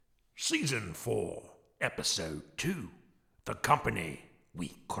Season 4, Episode 2, The Company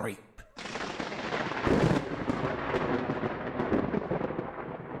We Creep.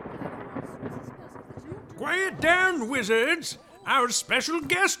 Quiet down, wizards! Our special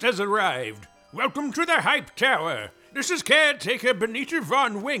guest has arrived. Welcome to the Hype Tower. This is caretaker Benita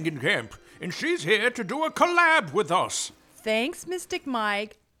von Wengenkamp, and she's here to do a collab with us. Thanks, Mystic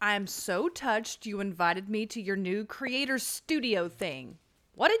Mike. I'm so touched you invited me to your new creator studio thing.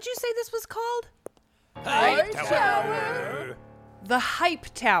 What did you say this was called? Hype Tower! The Hype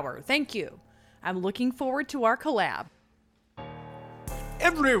Tower, thank you. I'm looking forward to our collab.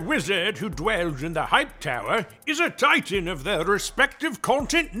 Every wizard who dwells in the Hype Tower is a titan of their respective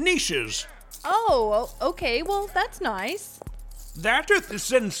content niches. Oh, okay, well, that's nice. That is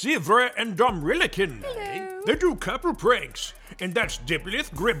Sensivra and Domrillican. Hello. They do couple pranks, and that's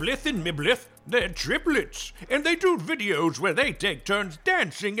Diblith, Griblith, and Miblith. They're triplets, and they do videos where they take turns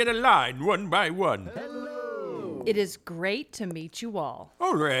dancing in a line one by one. Hello. It is great to meet you all.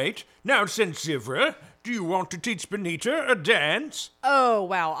 All right, now Sensivra, do you want to teach Benita a dance? Oh,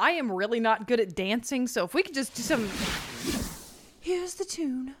 wow, I am really not good at dancing, so if we could just do some... Here's the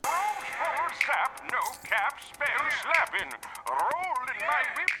tune. Sap, no cap, spell slapping. Roll in my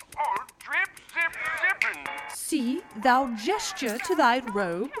whip, all drip, zip, zipping. See, thou gesture to thy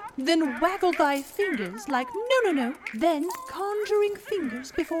robe, then waggle thy fingers like no, then conjuring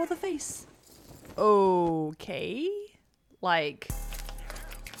fingers before the face. Okay. Like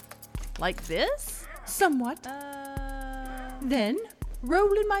this? Somewhat. Then,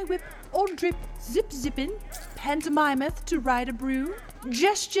 roll in my whip, or drip, zip, zippin', pantomimeth to ride a broom,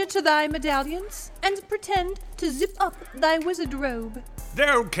 gesture to thy medallions, and pretend to zip up thy wizard robe.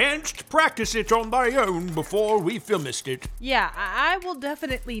 Thou canst practice it on thy own before we filmist it. Yeah, I will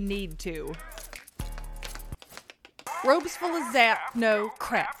definitely need to. Robes full of zap. No,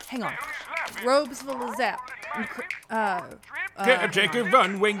 crap. Hang on. Robes full of zap. Caretaker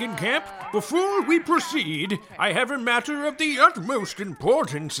von Wengenkamp, before we proceed, I have a matter of the utmost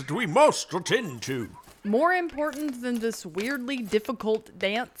importance that we must attend to. More important than this weirdly difficult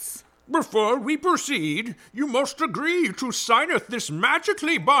dance? Before we proceed, you must agree to signeth this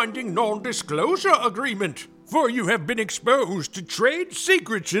magically binding non-disclosure agreement, for you have been exposed to trade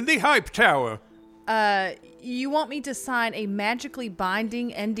secrets in the Hype Tower. You want me to sign a magically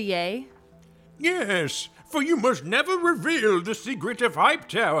binding NDA? Yes, for you must never reveal the secret of Hype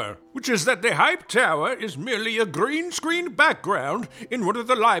Tower, which is that the Hype Tower is merely a green screen background in one of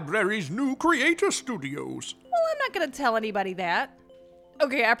the library's new creator studios. Well, I'm not gonna tell anybody that.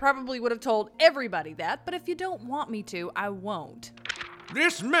 Okay, I probably would have told everybody that, but if you don't want me to, I won't.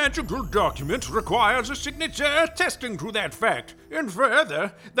 This magical document requires a signature attesting to that fact, and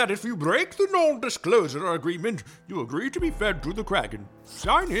further, that if you break the non-disclosure agreement, you agree to be fed to the Kraken.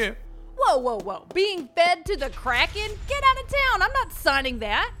 Sign here. Whoa. Being fed to the Kraken? Get out of town. I'm not signing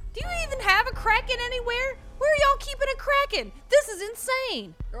that. Do you even have a Kraken anywhere? Where are y'all keeping a Kraken? This is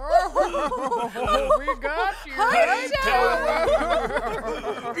insane. We got you. Hype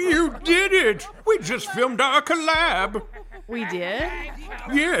You did it! We just filmed our collab. We did?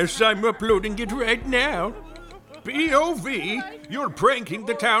 Yes, I'm uploading it right now. POV, you're pranking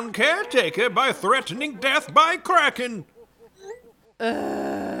the town caretaker by threatening death by Kraken.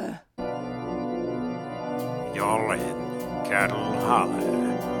 Y'all in Cattle Holler.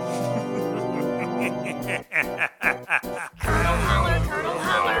 Curdle holler, curdle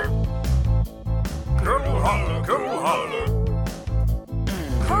holler. Curdle holler, curdle holler.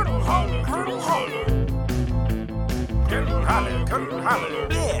 Curdle holler, curdle holler. Curdle holler, curdle holler.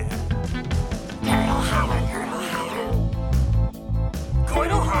 Yeah. Curdle holler, curdle holler.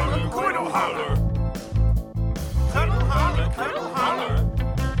 Coidle holler, coidle holler. Cuddle holler, cuddle holler.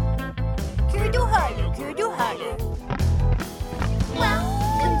 Curdle holler, curdle holler.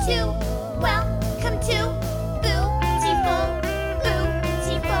 Welcome to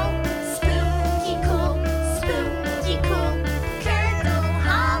Beautiful, spooky cool, Curdle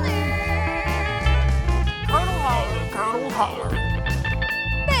holler. Curdle holler, curdle holler.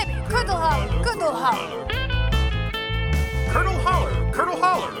 Baby, curdle holler, curdle holler. Curdle holler, curdle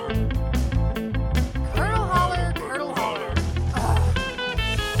holler. Curdle holler, curdle holler.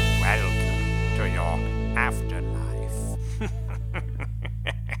 Welcome to your afterlife.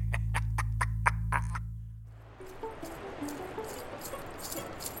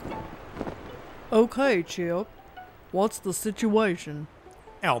 Okay, Chip. What's the situation?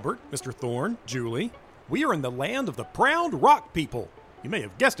 Albert, Mr. Thorne, Julie, we are in the land of the proud rock people. You may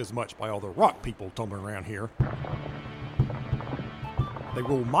have guessed as much by all the rock people tumbling around here. They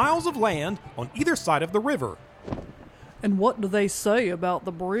rule miles of land on either side of the river. And what do they say about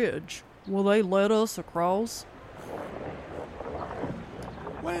the bridge? Will they let us across?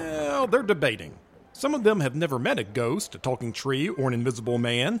 Well, they're debating. Some of them have never met a ghost, a talking tree, or an invisible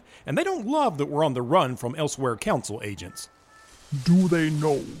man, and they don't love that we're on the run from Elsewhere Council agents. Do they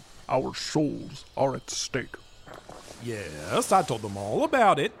know our souls are at stake? Yes, I told them all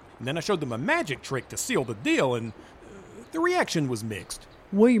about it, and then I showed them a magic trick to seal the deal, and the reaction was mixed.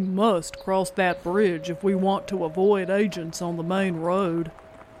 We must cross that bridge if we want to avoid agents on the main road.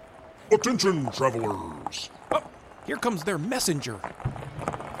 Attention, travelers. Oh, here comes their messenger.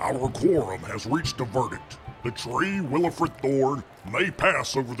 Our quorum has reached a verdict. The tree Willifred Thorn may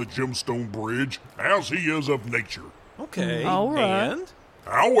pass over the gemstone bridge as he is of nature. Okay, all right. and?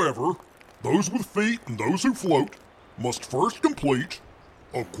 However, those with feet and those who float must first complete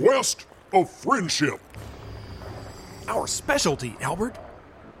a quest of friendship. Our specialty, Albert.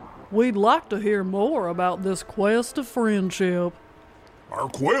 We'd like to hear more about this quest of friendship. Our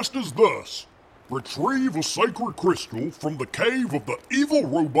quest is thus: retrieve a sacred crystal from the cave of the evil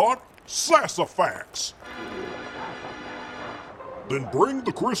robot Sassifax. Then bring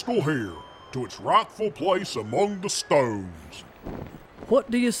the crystal here to its rightful place among the stones. What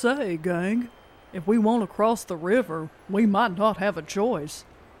do you say, gang? If we want to cross the river, we might not have a choice.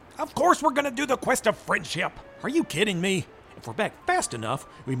 Of course we're gonna do the quest of friendship. Are you kidding me? If we're back fast enough,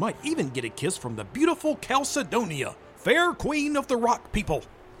 we might even get a kiss from the beautiful Chalcedonia, fair queen of the rock people.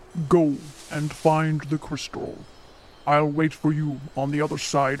 Go and find the crystal. I'll wait for you on the other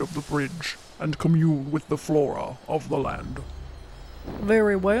side of the bridge and commune with the flora of the land.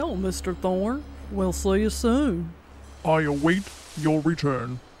 Very well, Mr. Thorn. We'll see you soon. I await your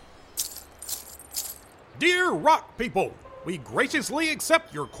return. Dear rock people, we graciously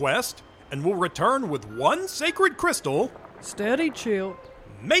accept your quest and will return with one sacred crystal, Steady, Chip.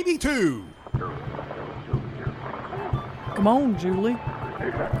 maybe two. Come on, Julie.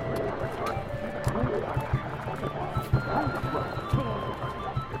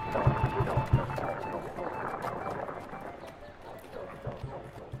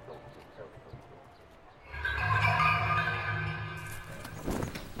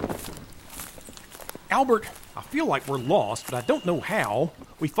 Albert, I feel like we're lost, but I don't know how.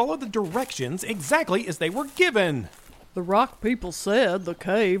 We followed the directions exactly as they were given. The rock people said the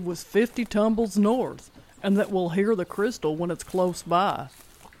cave was 50 tumbles north, and that we'll hear the crystal when it's close by.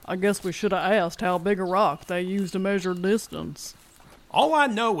 I guess we should have asked how big a rock they used to measure distance. All I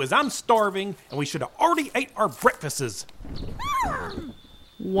know is I'm starving, and we should have already ate our breakfasts.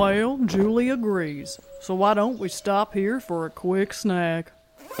 Well, Julie agrees. So why don't we stop here for a quick snack?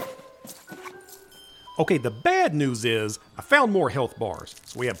 Okay, the bad news is I found more health bars,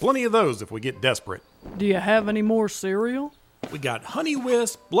 so we have plenty of those if we get desperate. Do you have any more cereal? We got Honey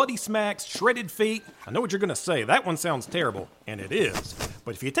Wisp, Bloody Smacks, Shredded Feet. I know what you're going to say. That one sounds terrible, and it is.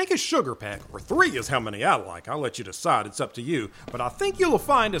 But if you take a sugar pack, or 3 is how many I like, I'll let you decide. It's up to you. But I think you'll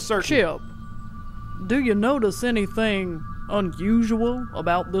find a certain... Chip, do you notice anything unusual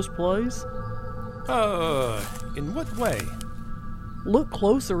about this place? In what way? Look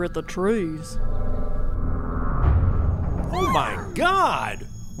closer at the trees. Oh my God!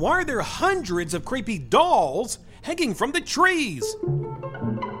 Why are there hundreds of creepy dolls hanging from the trees?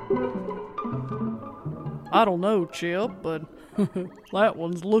 I don't know, Chip, but that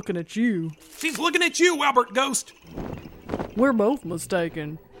one's looking at you. She's looking at you, Albert Ghost! We're both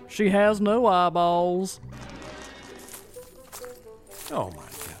mistaken. She has no eyeballs. Oh my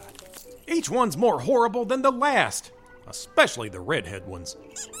God. Each one's more horrible than the last, especially the redhead ones.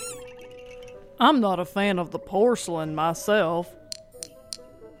 I'm not a fan of the porcelain myself.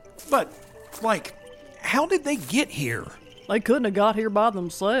 But, like, how did they get here? They couldn't have got here by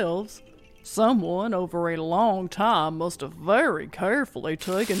themselves. Someone over a long time must have very carefully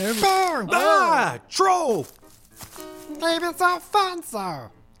taken every... Ah! Troll! Maybe it's Alfonso.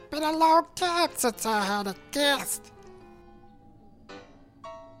 Been a long time since I had a guest.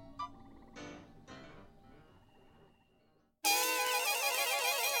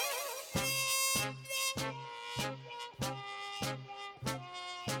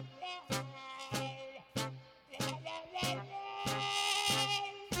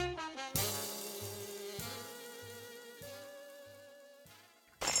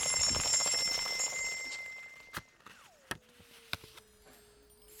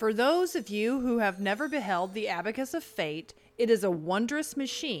 For those of you who have never beheld the Abacus of Fate, it is a wondrous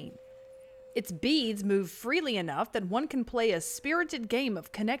machine. Its beads move freely enough that one can play a spirited game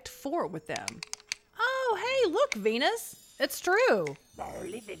of Connect Four with them. Oh, hey, look, Venus. It's true.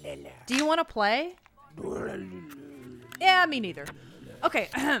 Do you want to play? Yeah, me neither. Okay,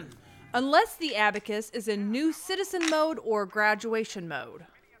 Unless the abacus is in new citizen mode or graduation mode.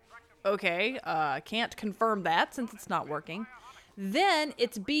 Okay, can't confirm that since it's not working. Then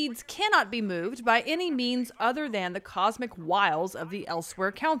its beads cannot be moved by any means other than the cosmic wiles of the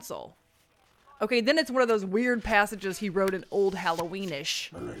Elsewhere Council. Okay, then it's one of those weird passages he wrote in Old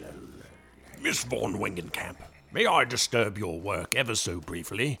Halloweenish. Miss Von Wingenkamp, may I disturb your work ever so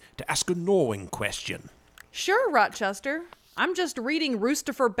briefly to ask a gnawing question? Sure, Rochester. I'm just reading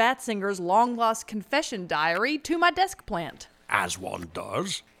Roostifer Batsinger's long-lost confession diary to my desk plant. As one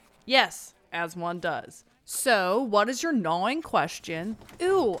does. Yes, as one does. So, what is your gnawing question?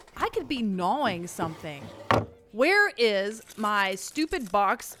 Ooh, I could be gnawing something. Where is my stupid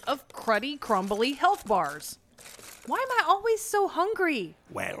box of cruddy, crumbly health bars? Why am I always so hungry?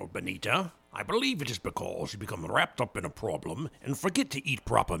 Well, Benita, I believe it is because you become wrapped up in a problem and forget to eat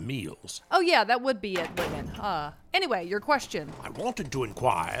proper meals. Oh yeah, that would be it, Wigan. Anyway, your question. I wanted to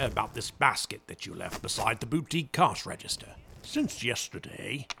inquire about this basket that you left beside the boutique cash register. Since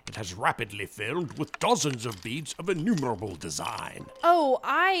yesterday, it has rapidly filled with dozens of beads of innumerable design. Oh,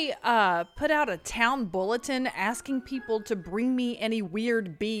 I put out a town bulletin asking people to bring me any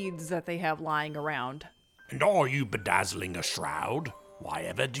weird beads that they have lying around. And are you bedazzling a shroud? Why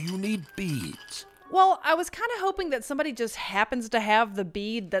ever do you need beads? Well, I was kind of hoping that somebody just happens to have the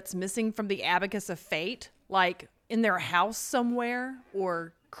bead that's missing from the Abacus of Fate, like in their house somewhere,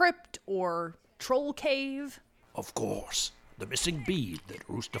 or crypt, or troll cave. Of course, the missing bead that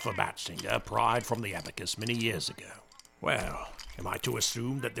Roostifer Batsinger pried from the abacus many years ago. Well, am I to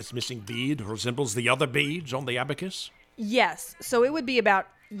assume that this missing bead resembles the other beads on the abacus? Yes, so it would be about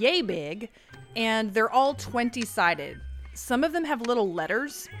yay big, and they're all 20-sided. Some of them have little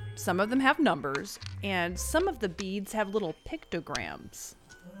letters, some of them have numbers, and some of the beads have little pictograms.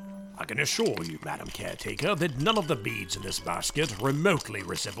 I can assure you, Madam Caretaker, that none of the beads in this basket remotely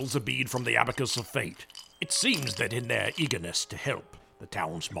resembles a bead from the Abacus of Fate. It seems that in their eagerness to help, the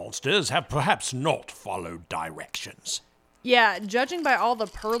town's monsters have perhaps not followed directions. Yeah, judging by all the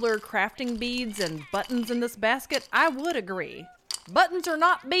perler crafting beads and buttons in this basket, I would agree. Buttons are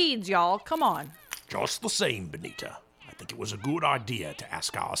not beads, y'all. Come on. Just the same, Benita, I think it was a good idea to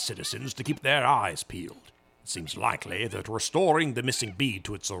ask our citizens to keep their eyes peeled. It seems likely that restoring the missing bead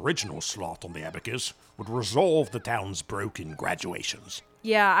to its original slot on the abacus would resolve the town's broken graduations.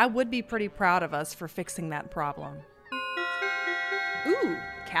 Yeah, I would be pretty proud of us for fixing that problem. Ooh,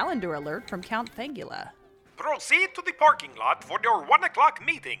 calendar alert from Count Thangula. Proceed to the parking lot for your 1 o'clock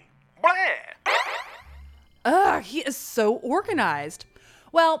meeting. Blah! Ugh, he is so organized.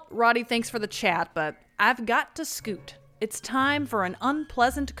 Well, Roddy, thanks for the chat, but I've got to scoot. It's time for an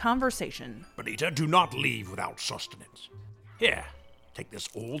unpleasant conversation. Benita, do not leave without sustenance. Here, take this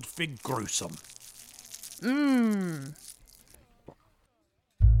old fig gruesome.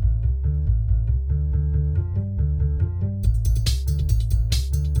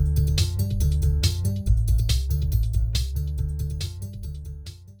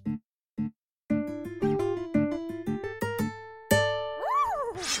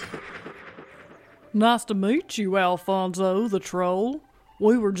 Nice to meet you, Alfonso the Troll.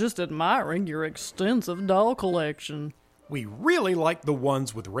 We were just admiring your extensive doll collection. We really like the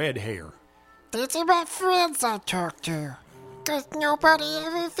ones with red hair. These are my friends I talk to. 'Cause nobody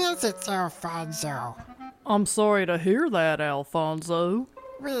ever visits Alfonso. I'm sorry to hear that, Alfonso.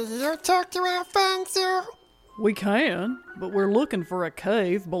 Will you talk to Alfonso? We can, but we're looking for a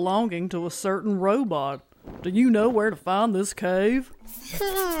cave belonging to a certain robot. Do you know where to find this cave?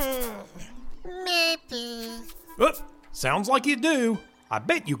 Maybe. Sounds like you do. I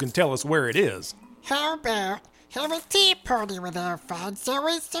bet you can tell us where it is. How about have a tea party with Alfonso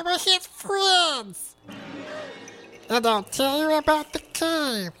and some of his friends? And I'll tell you about the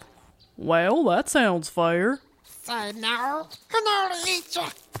cave. Well, that sounds fair. Say no, and I'll eat you.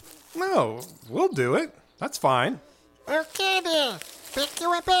 No, we'll do it. That's fine. Okay then, pick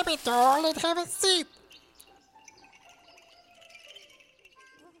you a baby doll and have a seat.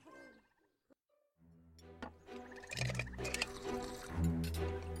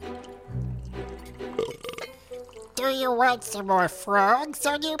 Do you want some more frogs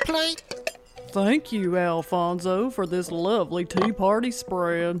on your plate? Thank you, Alfonso, for this lovely tea party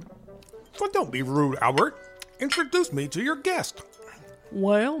spread. But don't be rude, Albert. Introduce me to your guest.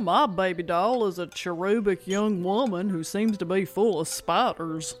 Well, my baby doll is a cherubic young woman who seems to be full of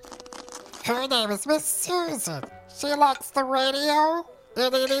spiders. Her name is Miss Susan. She likes the radio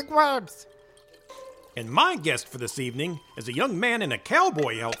and eating worms. And my guest for this evening is a young man in a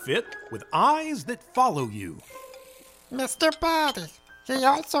cowboy outfit with eyes that follow you. Mr. Buddy. He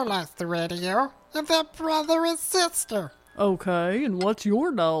also likes the radio, and their brother and sister. Okay, and what's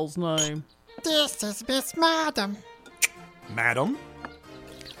your doll's name? This is Miss Madam. Madam?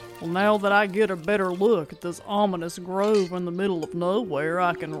 Well, now that I get a better look at this ominous grove in the middle of nowhere,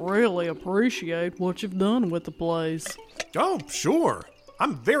 I can really appreciate what you've done with the place. Oh, sure.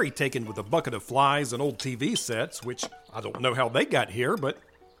 I'm very taken with a bucket of flies and old TV sets, which I don't know how they got here, but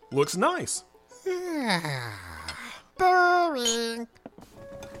looks nice. Boring.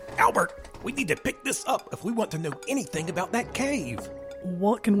 Albert, we need to pick this up if we want to know anything about that cave.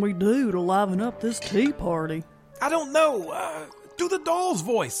 What can we do to liven up this tea party? I don't know. Do the doll's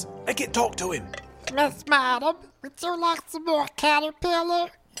voice. I can talk to him. Miss Madam, would you like some more caterpillar?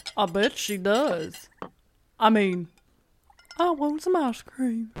 I bet she does. I mean, I want some ice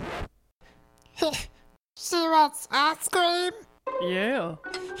cream. She wants ice cream? Yeah.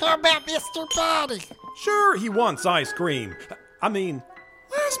 How about Mr. Body? Sure, he wants ice cream. I mean,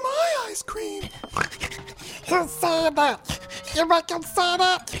 where's my ice cream? Who's saying that? You make him say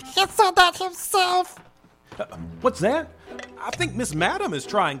that? He said that himself. What's that? I think Miss Madam is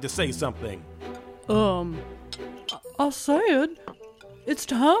trying to say something. I said, it's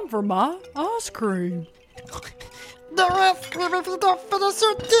time for my ice cream. No ice cream if you don't finish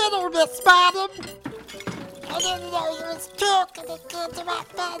your dinner, Miss Madam. I didn't know you was talking again to my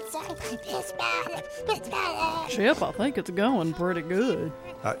fancy. Miss Madam, Miss Madam. Chip, I think it's going pretty good.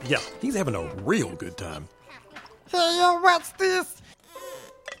 Yeah, he's having a real good time. Hey, what's this?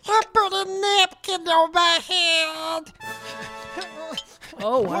 I put a napkin on my head.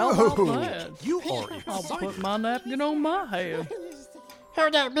 Oh, how about that? You are I'll excited. put my napkin on my head.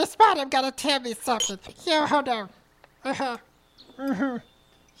 Hold on, Miss Madam gotta tell me something. Here, hold on.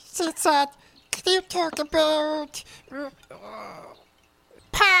 She said, can you talk about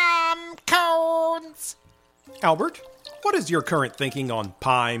palm cones? Albert, what is your current thinking on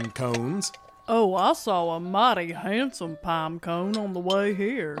pine cones? Oh, I saw a mighty handsome pine cone on the way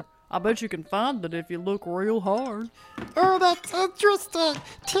here. I bet you can find it if you look real hard. Oh, that's interesting.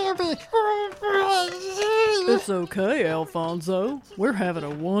 Tell me. It's okay, Alfonso. We're having a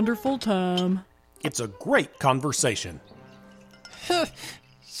wonderful time. It's a great conversation.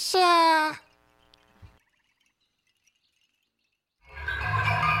 Sure.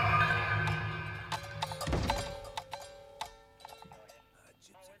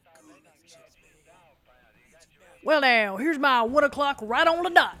 Well, now, here's my 1 o'clock right on the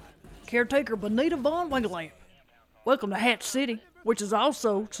dot. Caretaker Benita Von Wingelamp. Welcome to Hatch City, which is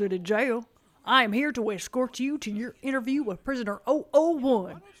also City Jail. I am here to escort you to your interview with prisoner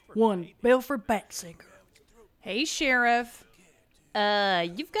 001, one Belford Batsinger. Hey, Sheriff.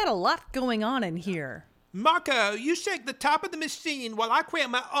 You've got a lot going on in here. Marco, you shake the top of the machine while I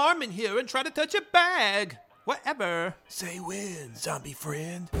cramp my arm in here and try to touch a bag. Whatever. Say when, zombie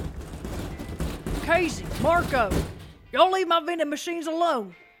friend. Casey, Marco, y'all leave my vending machines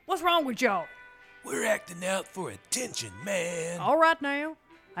alone. What's wrong with y'all? We're acting out for attention, man. All right now,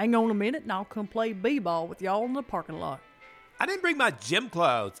 hang on a minute and I'll come play b-ball with y'all in the parking lot. I didn't bring my gym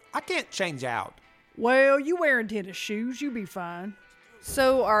clothes. I can't change out. Well, you wearing tennis shoes, you be fine.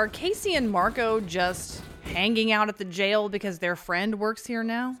 So are Casey and Marco just hanging out at the jail because their friend works here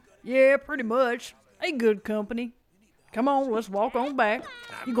now? Yeah, pretty much. They good company. Come on, let's walk on back.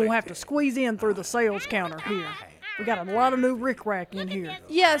 You're gonna have to squeeze in through the sales counter here. We got a lot of new rickrack in here.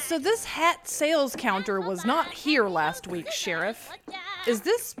 Yeah, so this hat sales counter was not here last week, Sheriff. Is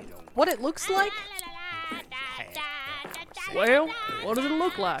this what it looks like? Well, what does it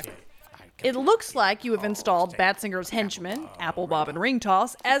look like? It looks like you have installed Batsinger's henchmen, Apple Bob and Ring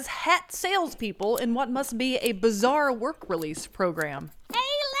Toss, as hat salespeople in what must be a bizarre work release program. Hey,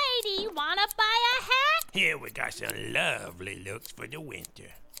 lady, wanna buy a hat? Here we got some lovely looks for the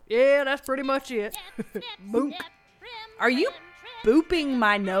winter. Yeah, that's pretty much it. Boop. Are you booping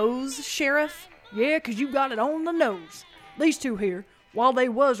my nose, Sheriff? Yeah, 'cause you got it on the nose. These two here, while they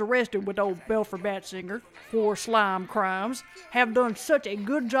was arrested with old Belford Batsinger for slime crimes, have done such a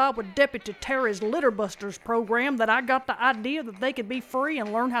good job with Deputy Terry's Litter Busters program that I got the idea that they could be free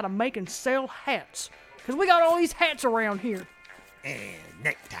and learn how to make and sell hats. 'Cause we got all these hats around here. And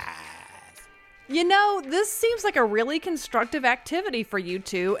neckties. You know, this seems like a really constructive activity for you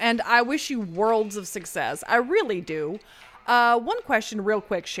two, and I wish you worlds of success. I really do. One question real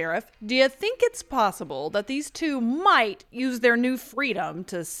quick, Sheriff. Do you think it's possible that these two might use their new freedom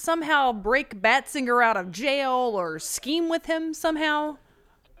to somehow break Batsinger out of jail or scheme with him somehow?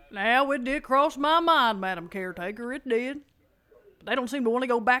 Now, it did cross my mind, Madam Caretaker, it did. But they don't seem to want to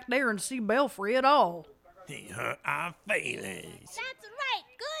go back there and see Belfry at all. He hurt our feelings. That's right.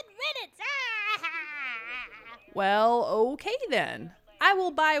 Good riddance. Well, okay then. I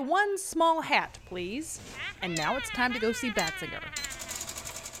will buy one small hat, please. And now it's time to go see Batsinger.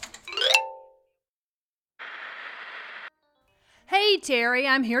 Hey, Terry,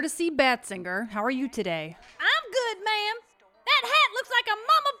 I'm here to see Batsinger. How are you today? I'm good, ma'am. That hat looks like a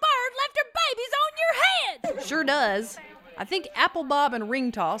mama bird left her babies on your head. Sure does. I think Apple Bob and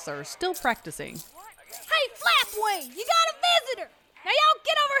Ring Toss are still practicing. Hey, Flapwing, you got a visitor. Now y'all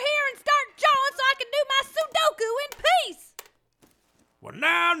get over here and start jawing so I can do my Sudoku in peace. Well,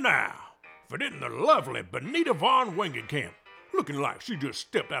 now, if it isn't the lovely Benita von Wingenkamp, looking like she just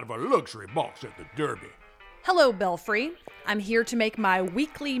stepped out of a luxury box at the Derby. Hello, Belfry. I'm here to make my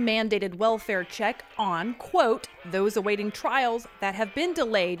weekly mandated welfare check on, quote, those awaiting trials that have been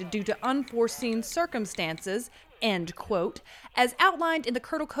delayed due to unforeseen circumstances, end quote, as outlined in the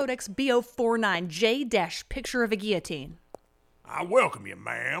Curtal Codex BO49J- picture of a guillotine. I welcome you,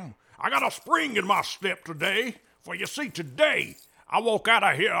 ma'am. I got a spring in my step today, for you see, today I walk out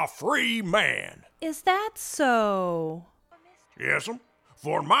of here a free man. Is that so? Yes'm.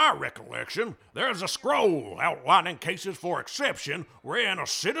 For in my recollection, there's a scroll outlining cases for exception wherein a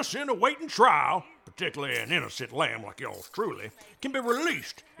citizen awaiting trial, particularly an innocent lamb like yours truly, can be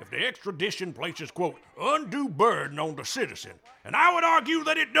released if the extradition places, quote, undue burden on the citizen. And I would argue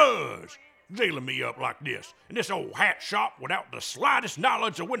that it does. Dealing me up like this in this old hat shop without the slightest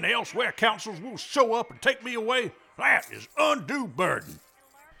knowledge of when the elsewhere councils will show up and take me away, that is undue burden.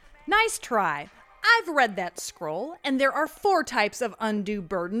 Nice try. I've read that scroll, and there are 4 types of undue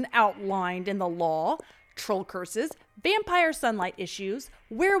burden outlined in the law: troll curses, vampire sunlight issues,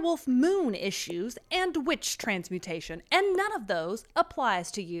 werewolf moon issues, and witch transmutation, and none of those applies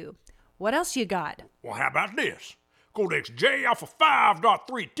to you. What else you got? Well, how about this? Codex J Alpha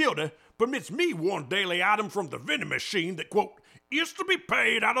 5.3 tilde permits me one daily item from the vending machine that, quote, is to be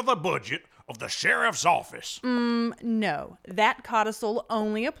paid out of the budget of the sheriff's office. No, that codicil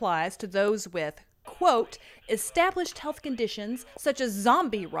only applies to those with, quote, established health conditions such as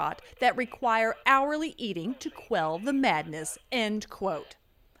zombie rot that require hourly eating to quell the madness, end quote.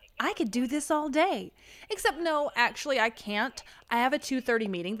 I could do this all day. Except no, actually I can't. I have a 2:30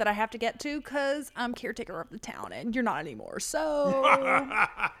 meeting that I have to get to because I'm caretaker of the town and you're not anymore, so...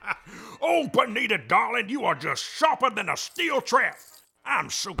 Oh, Benita, darling, you are just sharper than a steel trap. I'm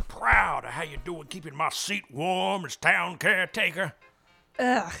so proud of how you're doing keeping my seat warm as town caretaker.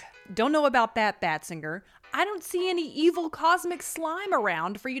 Ugh, don't know about that, Batsinger. I don't see any evil cosmic slime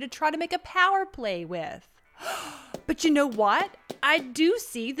around for you to try to make a power play with. But you know what? I do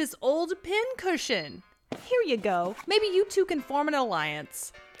see this old pincushion. Here you go. Maybe you two can form an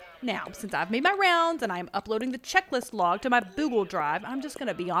alliance. Now, since I've made my rounds and I'm uploading the checklist log to my Google Drive, I'm just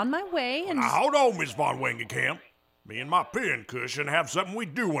gonna be on my way and... Now, hold on, Miss Von Wingenkamp. Me and my pincushion have something we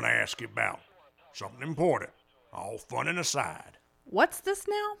do want to ask you about. Something important. All fun and aside. What's this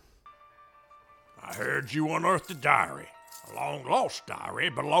now? I heard you unearthed a diary. A long-lost diary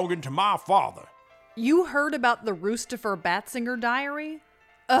belonging to my father. You heard about the Roostifer Batsinger diary?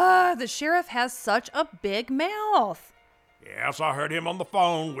 The sheriff has such a big mouth. Yes, I heard him on the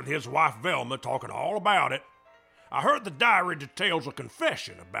phone with his wife Velma talking all about it. I heard the diary details a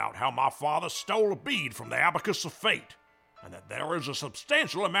confession about how my father stole a bead from the Abacus of Fate, and that there is a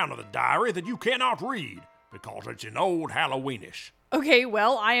substantial amount of the diary that you cannot read because it's in old Halloweenish. Okay,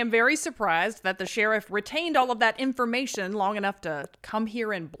 well, I am very surprised that the sheriff retained all of that information long enough to come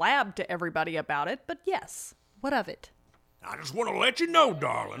here and blab to everybody about it, but yes, what of it? I just want to let you know,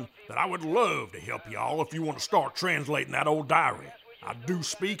 darling, that I would love to help y'all if you want to start translating that old diary. I do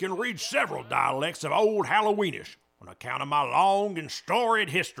speak and read several dialects of old Halloweenish on account of my long and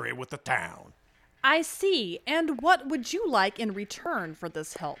storied history with the town. I see, and what would you like in return for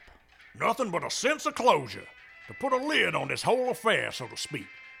this help? Nothing but a sense of closure. To put a lid on this whole affair, so to speak.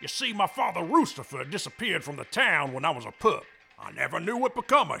 You see, my father Roostifer disappeared from the town when I was a pup. I never knew what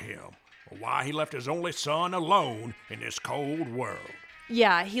become of him, or why he left his only son alone in this cold world.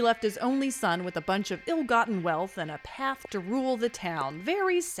 Yeah, he left his only son with a bunch of ill-gotten wealth and a path to rule the town.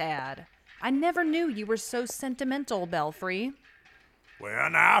 Very sad. I never knew you were so sentimental, Belfry. Well,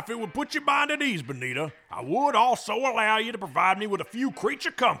 now, if it would put your mind at ease, Benita, I would also allow you to provide me with a few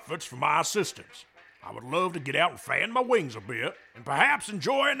creature comforts for my assistance. I would love to get out and fan my wings a bit, and perhaps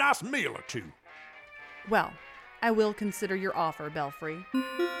enjoy a nice meal or two. Well, I will consider your offer, Belfry.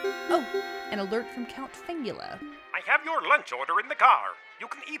 Oh, an alert from Count Fingula. I have your lunch order in the car. You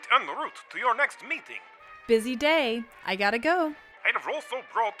can eat en route to your next meeting. Busy day. I gotta go. I have also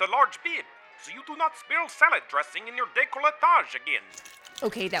brought a large bib, so you do not spill salad dressing in your décolletage again.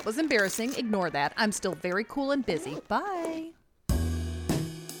 Okay, that was embarrassing. Ignore that. I'm still very cool and busy. Bye.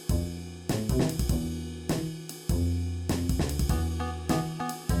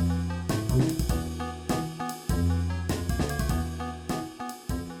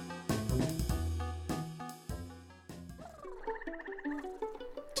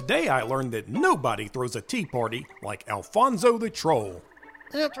 Today I learned that nobody throws a tea party like Alfonso the Troll.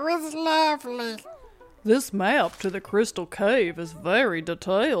 It was lovely. This map to the Crystal Cave is very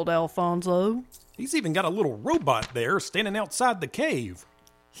detailed, Alfonso. He's even got a little robot there standing outside the cave.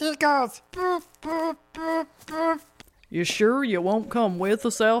 He goes boop, boop, boop, boop. You sure you won't come with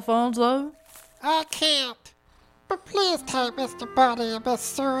us, Alfonso? I can't. But please take Mr. Buddy and Miss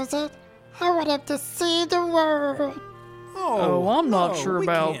Susan. I want him to see the world. Oh, I'm not sure we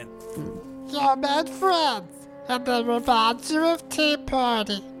about... can't. You're my friends, and they remind you of Tea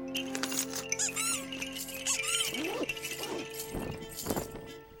Party.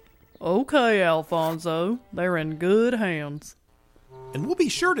 Okay, Alfonso. They're in good hands. And we'll be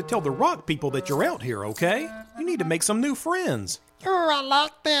sure to tell the rock people that you're out here, okay? You need to make some new friends. Oh, I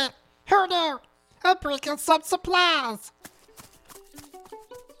like that. Who knew? I'm bringing some supplies.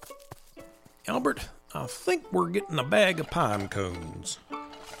 Albert, I think we're getting a bag of pine cones.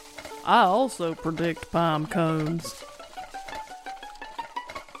 I also predict pine cones.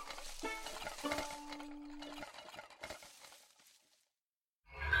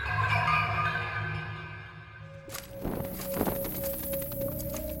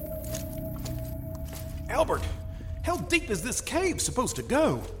 Albert, how deep is this cave supposed to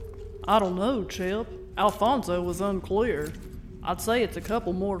go? I don't know, Chip. Alfonso was unclear. I'd say it's a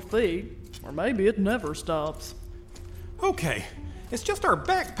couple more feet, or maybe it never stops. Okay, it's just our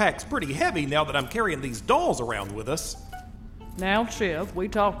backpack's pretty heavy now that I'm carrying these dolls around with us. Now, Chip, we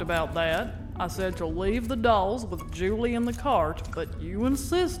talked about that. I said to leave the dolls with Julie in the cart, but you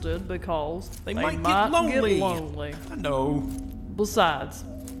insisted because They might get lonely. Get lonely. I know. Besides,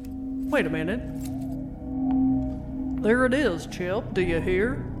 wait a minute. There it is, Chip. Do you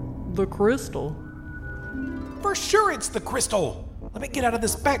hear? The crystal. For sure it's the crystal. Let me get out of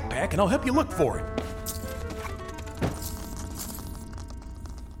this backpack and I'll help you look for it.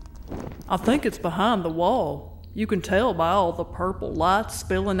 I think it's behind the wall. You can tell by all the purple lights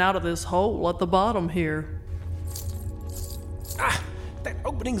spilling out of this hole at the bottom here. Ah, that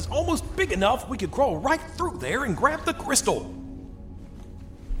opening's almost big enough we could crawl right through there and grab the crystal.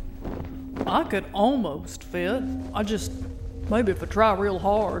 I could almost fit. Maybe if I try real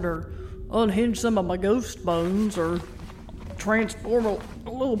hard, or unhinge some of my ghost bones, or transform a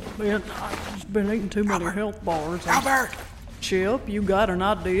little bit. I've just been eating too many health bars. Albert! Chip, you got an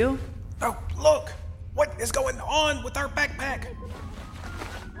idea? Oh, look! What is going on with our backpack?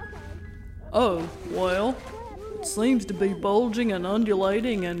 Oh, well, it seems to be bulging and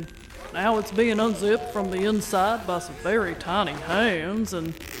undulating, and now it's being unzipped from the inside by some very tiny hands,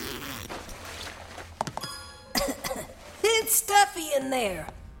 and... It's stuffy in there.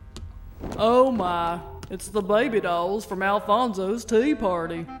 Oh my, it's the baby dolls from Alfonso's tea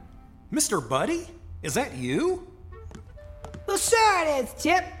party. Mr. Buddy? Is that you? Well, sure it is,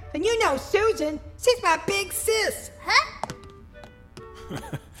 Chip. And you know Susan. She's my big sis. Huh?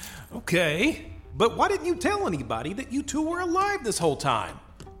 Okay, but why didn't you tell anybody that you two were alive this whole time?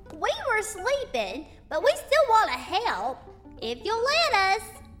 We were sleeping, but we still want to help. If you'll let us.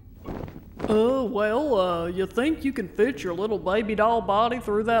 You think you can fit your little baby doll body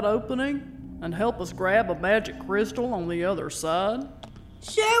through that opening and help us grab a magic crystal on the other side?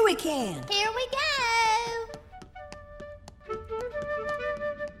 Sure we can. Here we go.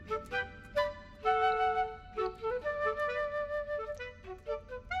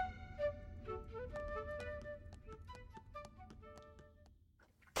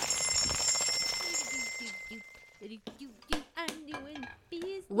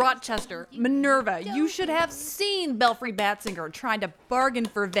 Rochester, Minerva, you should have seen Belfry Batsinger trying to bargain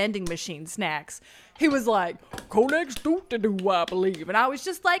for vending machine snacks. He was like, Codex Doop-de-Doo, I believe. And I was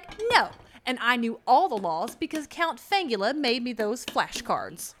just like, no. And I knew all the laws because Count Fangula made me those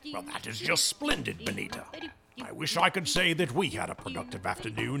flashcards. Well, that is just splendid, Benita. I wish I could say that we had a productive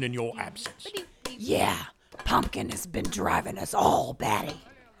afternoon in your absence. Yeah, Pumpkin has been driving us all batty.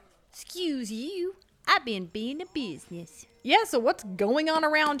 Excuse you. I've been being a business. Yeah, so what's going on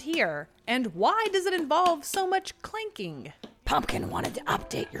around here? And why does it involve so much clinking? Pumpkin wanted to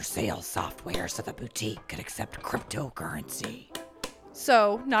update your sales software so the boutique could accept cryptocurrency.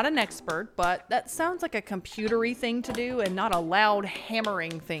 So, not an expert, but that sounds like a computery thing to do and not a loud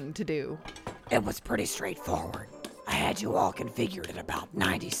hammering thing to do. It was pretty straightforward. I had you all configured in about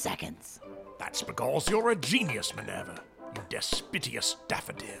 90 seconds. That's because you're a genius, Minerva, you despitious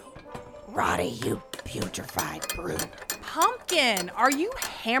daffodil. Roddy, you putrefied brute. Pumpkin, are you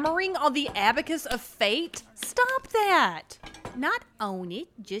hammering on the abacus of fate? Stop that. Not on it,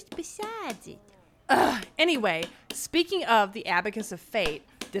 just besides it. Anyway, speaking of the abacus of fate,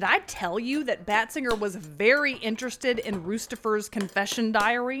 Did I tell you that Batsinger was very interested in Roostifer's confession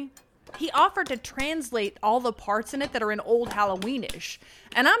diary? He offered to translate all the parts in it that are in Old Halloweenish.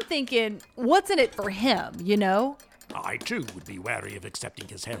 And I'm thinking, what's in it for him, you know? I, too, would be wary of accepting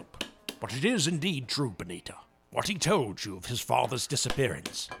his help. But it is indeed true, Benita. What he told you of his father's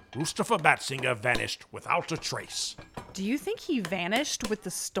disappearance. Roostifer Batsinger vanished without a trace. Do you think he vanished with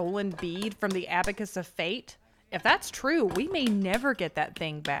the stolen bead from the Abacus of Fate? If that's true, we may never get that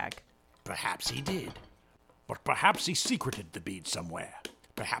thing back. Perhaps he did. But perhaps he secreted the bead somewhere.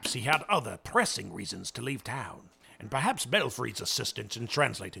 Perhaps he had other pressing reasons to leave town. And perhaps Belfry's assistance in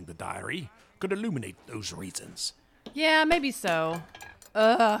translating the diary could illuminate those reasons. Yeah, maybe so.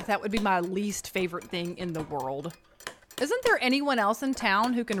 That would be my least favorite thing in the world. Isn't there anyone else in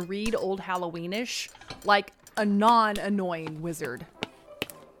town who can read Old Halloweenish? Like a non-annoying wizard.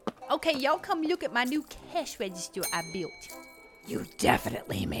 Okay, y'all come look at my new cash register I built. You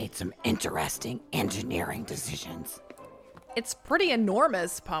definitely made some interesting engineering decisions. It's pretty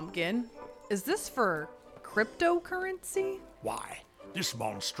enormous, Pumpkin. Is this for cryptocurrency? Why, this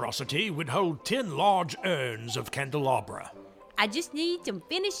monstrosity would hold 10 large urns of candelabra. I just need some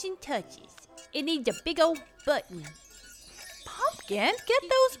finishing touches. It needs a big old button. Pumpkin, get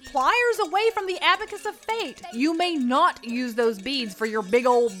those pliers away from the Abacus of Fate. You may not use those beads for your big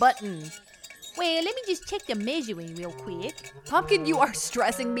old button. Well, let me just check the measuring real quick. Pumpkin, you are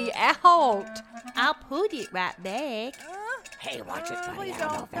stressing me out. I'll put it right back. Hey, watch it, buddy. I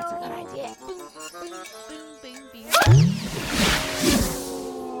don't know if that's a good idea.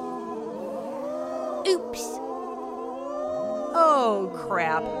 Oops. Oh,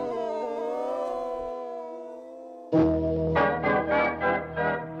 crap.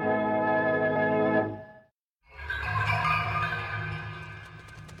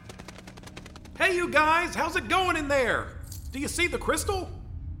 Hey, you guys, how's it going in there? Do you see the crystal?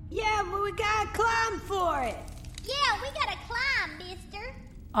 Yeah, but we gotta climb for it. Yeah, we gotta climb, mister.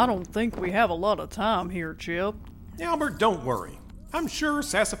 I don't think we have a lot of time here, Chip. Albert, don't worry. I'm sure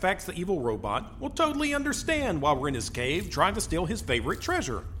Sassafras the evil robot will totally understand why we're in his cave trying to steal his favorite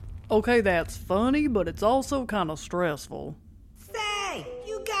treasure. Okay, that's funny, but it's also kind of stressful. Say,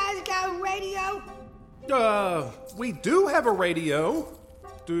 you guys got a radio? We do have a radio.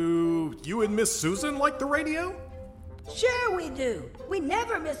 Do you and Miss Susan like the radio? Sure we do. We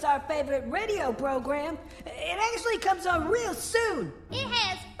never miss our favorite radio program. It actually comes on real soon. It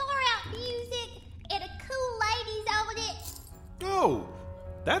has far-out music and a cool ladies on it. Oh,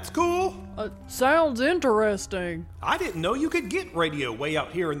 that's cool. Sounds interesting. I didn't know you could get radio way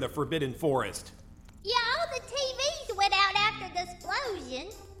out here in the Forbidden Forest. Yeah, all the TVs went out after the explosion,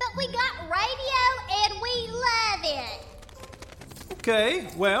 but we got radio and we love it. Okay,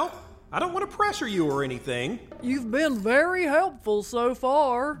 well, I don't want to pressure you or anything. You've been very helpful so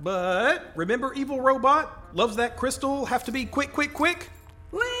far. But remember Evil Robot? Loves that crystal, have to be quick, quick, quick?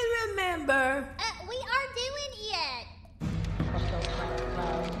 We remember. We are doing it.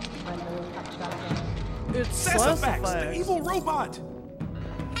 It's Sassafras, the Sassafras. evil robot.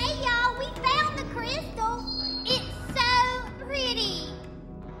 Hey y'all, we found the crystal. It's so pretty.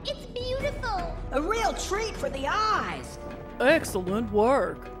 It's beautiful. A real treat for the eyes. Excellent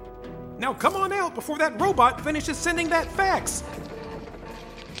work. Now come on out before that robot finishes sending that fax.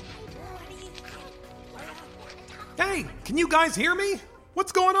 Hey, can you guys hear me?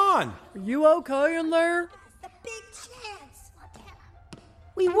 What's going on? Are you okay in there? The big chance.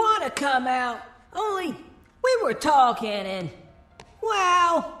 We want to come out, only we were talking and,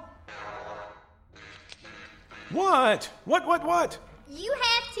 well... What? What? You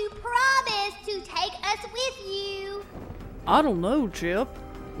have to promise to take us with you. I don't know, Chip.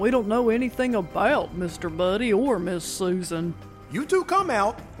 We don't know anything about Mr. Buddy or Miss Susan. You two come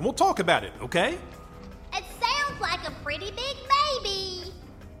out and we'll talk about it, okay? It sounds like a pretty big baby.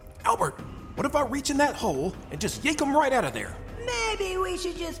 Albert, what if I reach in that hole and just yank him right out of there? Maybe we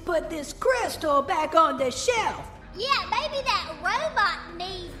should just put this crystal back on the shelf. Yeah, maybe that robot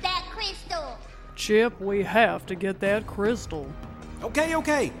needs that crystal. Chip, we have to get that crystal.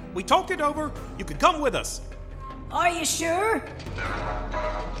 Okay. We talked it over. You can come with us. Are you sure?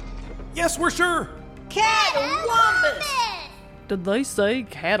 Yes, we're sure. Catawampus! Did they say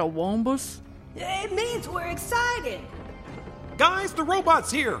catawampus? It means we're excited. Guys, the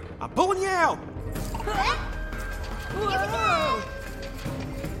robot's here. I'm pulling you out. Whoa.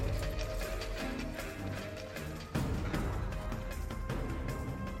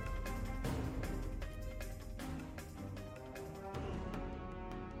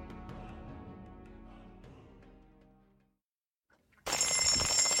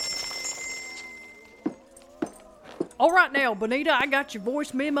 All right now, Bonita, I got your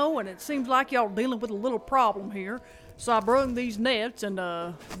voice memo, and it seems like y'all dealing with a little problem here. So I brung these nets and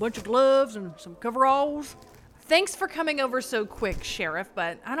a bunch of gloves and some coveralls. Thanks for coming over so quick, Sheriff,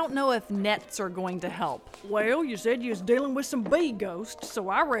 but I don't know if nets are going to help. Well, you said you was dealing with some bee ghosts, so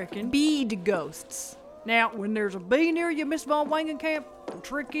I reckon... Bead ghosts. Now, when there's a bee near you, Miss Von Wangenkamp, the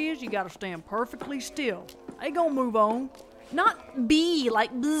trick is you gotta stand perfectly still. They gonna move on. Not bee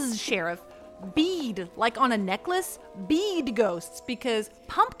like bzz, Sheriff. Bead, like on a necklace. Bead ghosts, because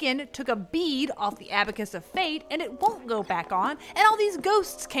Pumpkin took a bead off the Abacus of Fate and it won't go back on, and all these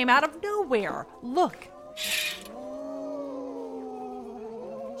ghosts came out of nowhere. Look.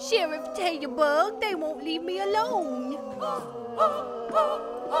 Sheriff Tayabug, they won't leave me alone.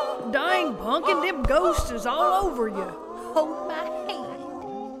 Dang, Pumpkin, them ghosts is all over you. Hold my hand.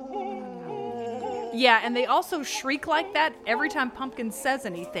 Yeah, and they also shriek like that every time Pumpkin says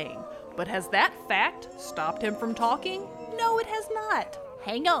anything. But has that fact stopped him from talking? No, it has not.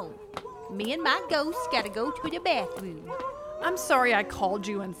 Hang on. Me and my ghosts gotta go to the bathroom. I'm sorry I called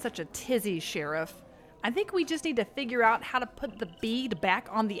you in such a tizzy, Sheriff. I think we just need to figure out how to put the bead back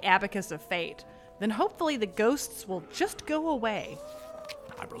on the Abacus of Fate. Then hopefully the ghosts will just go away.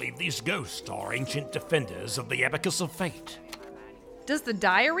 I believe these ghosts are ancient defenders of the Abacus of Fate. Does the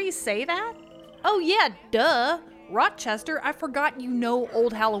diary say that? Oh yeah, duh. Rochester, I forgot you know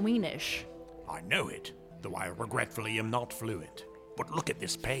Old Halloweenish. I know it, though I regretfully am not fluent. But look at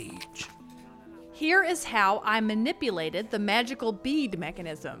this page. Here is how I manipulated the magical bead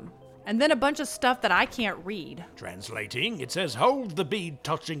mechanism. And then a bunch of stuff that I can't read. Translating, it says hold the bead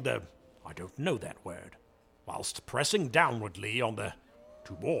touching the... I don't know that word. Whilst pressing downwardly on the...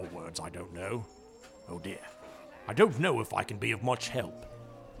 two more words I don't know. Oh dear. I don't know if I can be of much help.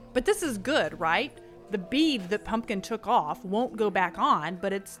 But this is good, right? The bead that Pumpkin took off won't go back on,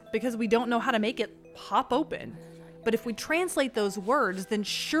 but it's because we don't know how to make it pop open. But if we translate those words, then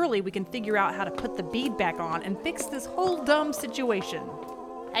surely we can figure out how to put the bead back on and fix this whole dumb situation.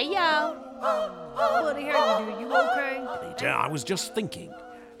 Hey, y'all. Buddy, how you do? You okay? Peter, I was just thinking.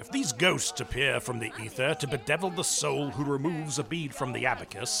 If these ghosts appear from the ether to bedevil the soul who removes a bead from the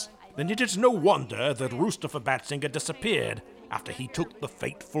abacus, then it is no wonder that Roosterfer Batsinger disappeared after he took the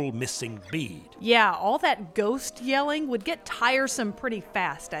fateful missing bead. Yeah, all that ghost yelling would get tiresome pretty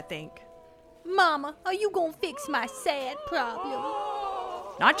fast, I think. Mama, are you gonna fix my sad problem?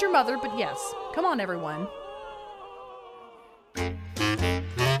 Not your mother, but yes. Come on, everyone.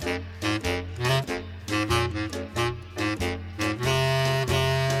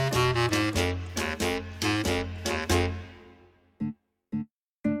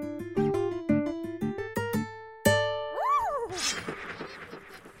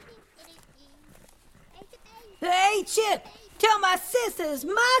 Hey, Chip, tell my sister it's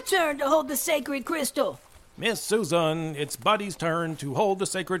my turn to hold the sacred crystal. Miss Susan, it's Buddy's turn to hold the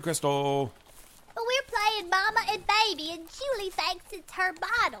sacred crystal. But we're playing Mama and Baby, and Julie thinks it's her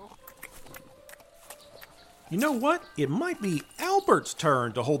bottle. You know what? It might be Albert's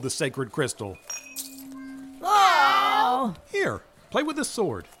turn to hold the sacred crystal. Oh! Here, play with this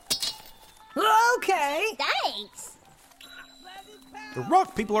sword. Okay. Thanks. The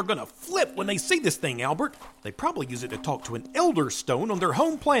rock people are gonna flip when they see this thing, Albert. They probably use it to talk to an elder stone on their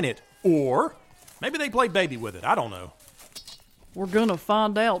home planet. Or maybe they play baby with it, I don't know. We're gonna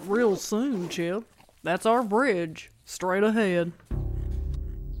find out real soon, Chip. That's our bridge, straight ahead.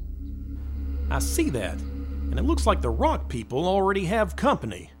 I see that, and it looks like the rock people already have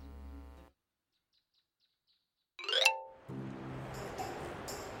company.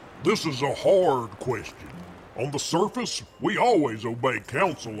 This is a hard question. On the surface, we always obey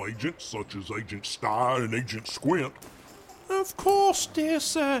council agents such as Agent Sty and Agent Squint. Of course, dear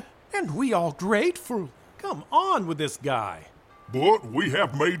sir, and we are grateful. Come on with this guy. But we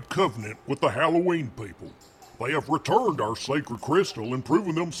have made covenant with the Halloween people. They have returned our sacred crystal and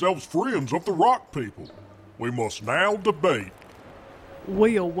proven themselves friends of the rock people. We must now debate.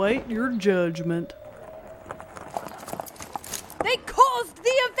 We await your judgment. They caused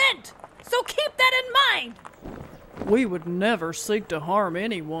the event, so keep that in mind. We would never seek to harm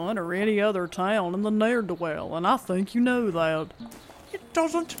anyone or any other town in the ne'er-do-well, and I think you know that. It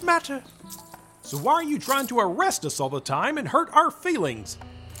doesn't matter. So why are you trying to arrest us all the time and hurt our feelings?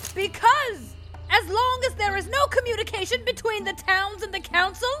 Because as long as there is no communication between the towns and the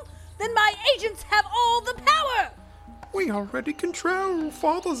council, then my agents have all the power. We already control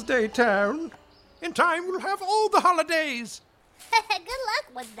Father's Day Town. In time, we'll have all the holidays. Good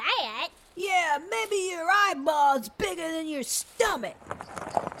luck with that. Yeah, maybe your eyeball's bigger than your stomach.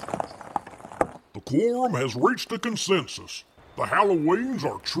 The quorum has reached a consensus. The Halloweens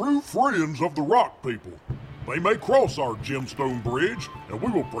are true friends of the rock people. They may cross our gemstone bridge, and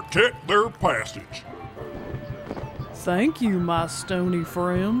we will protect their passage. Thank you, my stony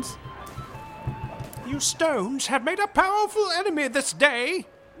friends. You stones have made a powerful enemy this day.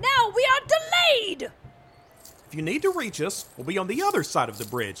 Now we are delayed! If you need to reach us, we'll be on the other side of the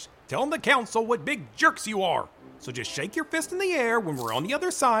bridge. Tell the council what big jerks you are. So just shake your fist in the air when we're on the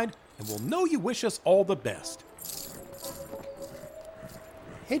other side, and we'll know you wish us all the best.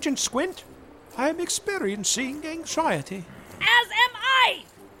 Agent Squint, I am experiencing anxiety. As am I!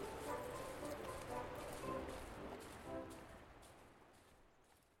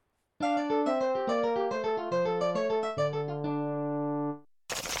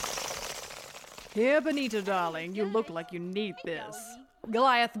 Here, Benita, darling, you look like you need this.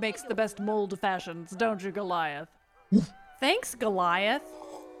 Goliath makes the best mold fashions, don't you, Goliath? Thanks, Goliath.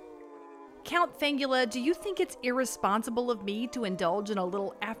 Count Fangula, do you think it's irresponsible of me to indulge in a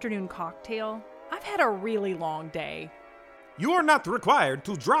little afternoon cocktail? I've had a really long day. You are not required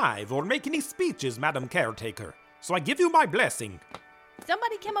to drive or make any speeches, Madam Caretaker, so I give you my blessing.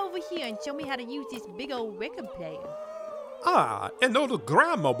 Somebody come over here and show me how to use this big old record player. Ah, an old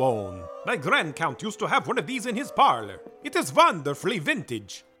gramophone. My grandcount used to have one of these in his parlor. It is wonderfully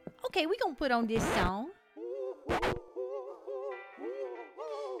vintage. Okay, we gonna put on this song.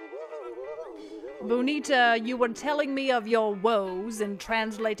 Bonita, you were telling me of your woes in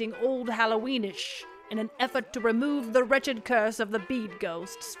translating Old Halloweenish in an effort to remove the wretched curse of the bead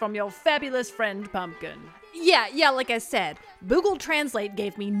ghosts from your fabulous friend Pumpkin. Yeah, like I said, Google Translate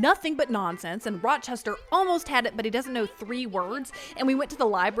gave me nothing but nonsense, and Rochester almost had it, but he doesn't know 3 words, and we went to the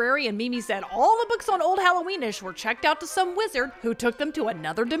library, and Mimi said all the books on Old Halloweenish were checked out to some wizard who took them to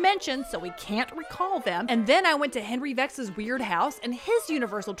another dimension, so we can't recall them, and then I went to Henry Vex's weird house, and his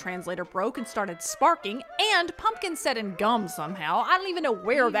universal translator broke and started sparking, and Pumpkin said in gum somehow. I don't even know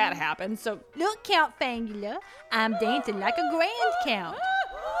where that happened, so... Look, Count Fangula, I'm dancing like a grand count.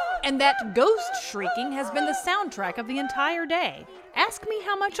 And that ghost shrieking has been the soundtrack of the entire day. Ask me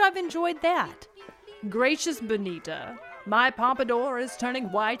how much I've enjoyed that. Gracious Benita, my pompadour is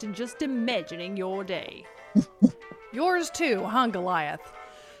turning white in just imagining your day. Yours too, huh, Goliath?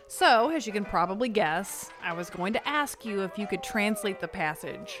 So, as you can probably guess, I was going to ask you if you could translate the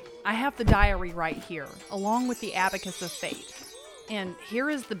passage. I have the diary right here, along with the Abacus of Fate. And here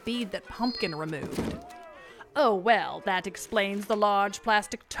is the bead that Pumpkin removed. Oh, well, that explains the large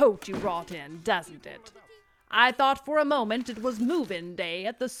plastic tote you brought in, doesn't it? I thought for a moment it was move-in day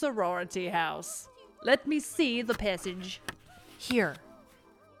at the sorority house. Let me see the passage. Here.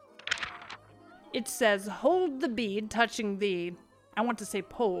 It says, hold the bead touching the, I want to say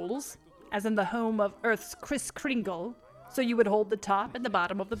poles, as in the home of Earth's Kris Kringle, so you would hold the top and the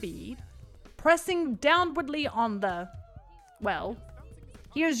bottom of the bead, pressing downwardly on the, well...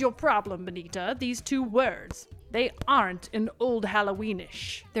 Here's your problem, Benita. These 2 words. They aren't in Old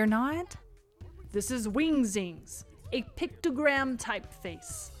Halloweenish. They're not? This is Wingzings, a pictogram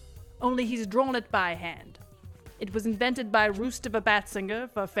typeface. Only he's drawn it by hand. It was invented by Roost of a Batsinger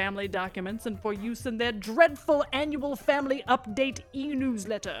for family documents and for use in their dreadful annual family update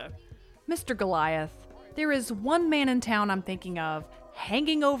e-newsletter. Mr. Goliath, there is one man in town I'm thinking of,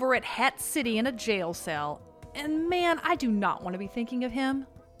 hanging over at Hat City in a jail cell. And man, I do not want to be thinking of him.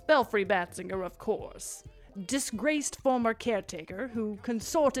 Belfry Batsinger, of course. Disgraced former caretaker who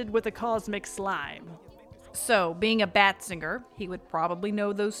consorted with a cosmic slime. So, being a Batsinger, he would probably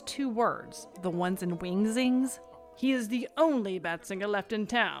know those 2 words, the ones in Wingzings. He is the only Batsinger left in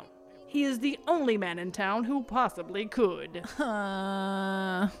town. He is the only man in town who possibly could.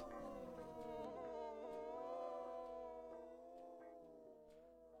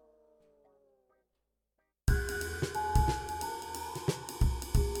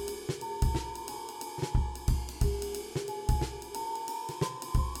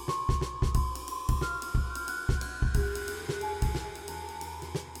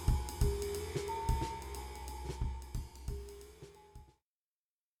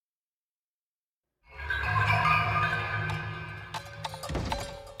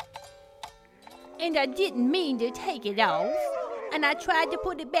 And I didn't mean to take it off. And I tried to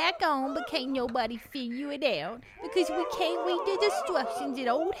put it back on, but can't nobody figure it out. Because we can't read the instructions at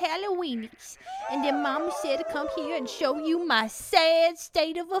Old Halloweenish. And then Mama said to come here and show you my sad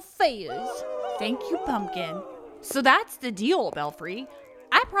state of affairs. Thank you, Pumpkin. So that's the deal, Belfry.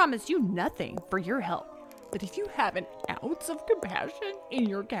 I promise you nothing for your help. But if you have an ounce of compassion in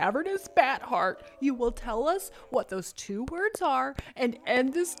your cavernous bat heart, you will tell us what those 2 words are and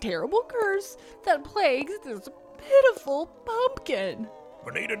end this terrible curse that plagues this pitiful pumpkin.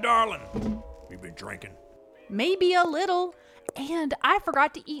 Benita, darling, we've been drinking. maybe a little. And I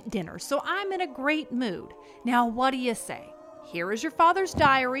forgot to eat dinner, so I'm in a great mood. Now, what do you say? Here is your father's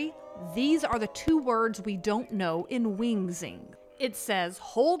diary. These are the 2 words we don't know in Wingsing. It says,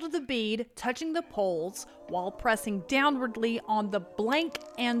 hold the bead touching the poles while pressing downwardly on the blank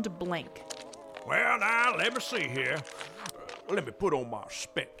and blank. Well, now, let me see here. Let me put on my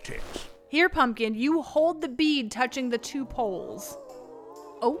spectacles. Here, Pumpkin, you hold the bead touching the 2 poles.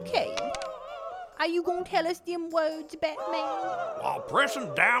 Okay. Are you gonna tell us them words, Batman? While pressing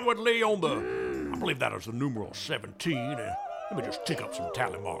downwardly on the, I believe that is the numeral 17. Let me just tick up some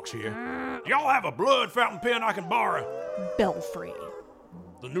tally marks here. Do y'all have a blood fountain pen I can borrow? Belfry.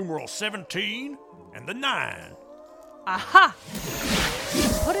 The numeral 17 and the 9. Aha!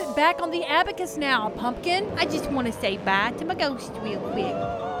 Put it back on the abacus now, Pumpkin. I just want to say bye to my ghost real quick.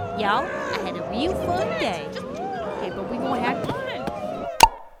 Y'all, I had a real fun day. Okay, but we gonna have to...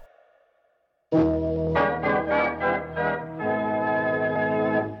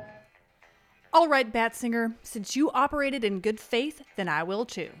 All right, Batsinger, since you operated in good faith, then I will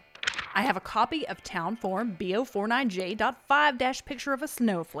too. I have a copy of Town Form BO49J.5- picture of a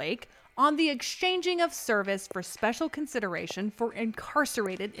snowflake on the exchanging of service for special consideration for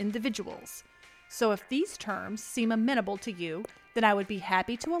incarcerated individuals. So if these terms seem amenable to you, then I would be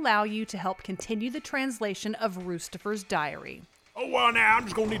happy to allow you to help continue the translation of Roostifer's diary. Oh, well, now, I'm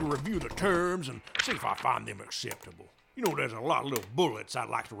just gonna need to review the terms and see if I find them acceptable. You know, there's a lot of little bullets I'd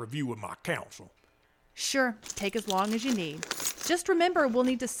like to review with my counsel. Sure, take as long as you need. Just remember, we'll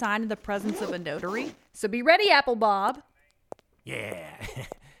need to sign in the presence of a notary, so be ready, Apple Bob. Yeah,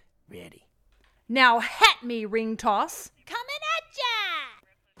 ready. Now hat me, Ring Toss. Coming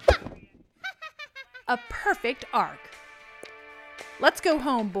at ya! A perfect arc. Let's go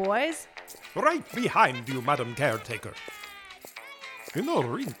home, boys. Right behind you, Madam Caretaker. You know,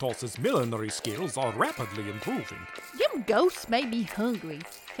 Ringtoss's millinery skills are rapidly improving. Them ghosts may be hungry.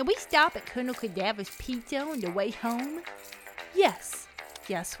 Can we stop at Colonel Cadaver's Pizza on the way home? Yes,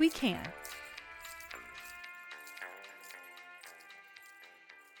 we can.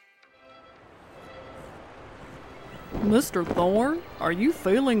 Mr. Thorne, are you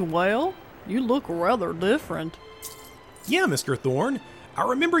feeling well? You look rather different. Yeah, Mr. Thorne. I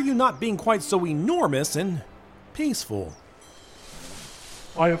remember you not being quite so enormous and peaceful.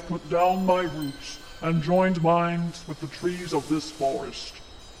 I have put down my roots and joined minds with the trees of this forest.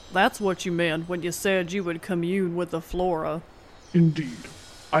 That's what you meant when you said you would commune with the flora. Indeed,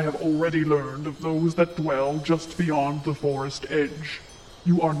 I have already learned of those that dwell just beyond the forest edge.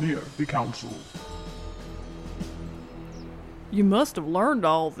 You are near the council. You must have learned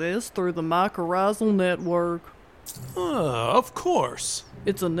all this through the Mycorrhizal Network. Of course.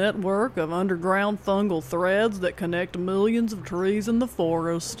 It's a network of underground fungal threads that connect millions of trees in the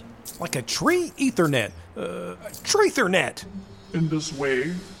forest. Like a tree ethernet. Treethernet. In this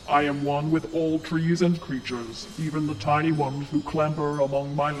way, I am one with all trees and creatures, even the tiny ones who clamber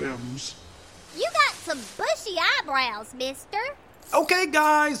among my limbs. You got some bushy eyebrows, mister. Okay,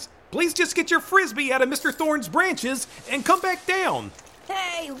 guys. Please just get your frisbee out of Mr. Thorne's branches and come back down.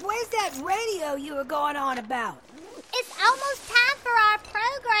 Hey, where's that radio you were going on about? It's almost time for our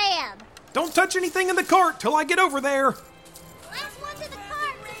program. Don't touch anything in the cart till I get over there. Let's run to the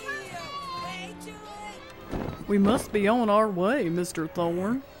cart. We must be on our way, Mr.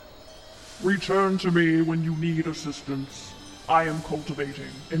 Thorne. Return to me when you need assistance. I am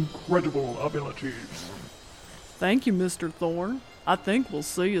cultivating incredible abilities. Thank you, Mr. Thorne. I think we'll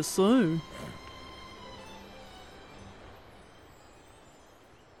see you soon.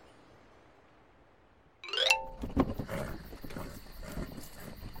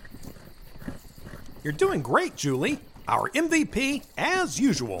 You're doing great, Julie. Our MVP, as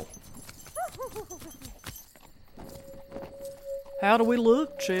usual. How do we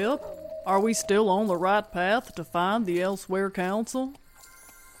look, Chip? Are we still on the right path to find the Elsewhere Council?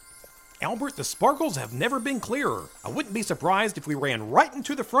 Albert, the sparkles have never been clearer. I wouldn't be surprised if we ran right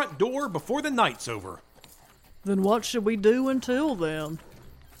into the front door before the night's over. Then what should we do until then?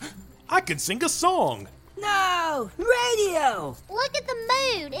 I could sing a song. No! Radio! Look at the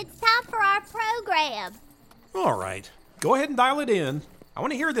moon. It's time for our program. All right. Go ahead and dial it in. I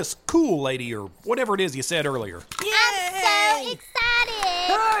want to hear this cool lady or whatever it is you said earlier. Yay! I'm so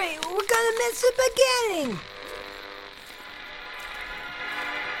excited. Hurry! We're gonna miss the beginning!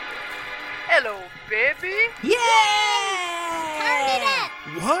 Hello, baby. Yay! Turn it up.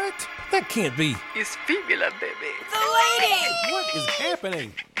 What? That can't be. It's Fibula, baby. The lady! What is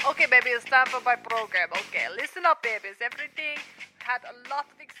happening? Okay, baby, it's time for my program. Okay, listen up, babies. Everything had a lot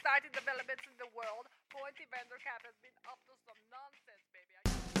of exciting developments in the world. Pointy Vanderkamp has been up to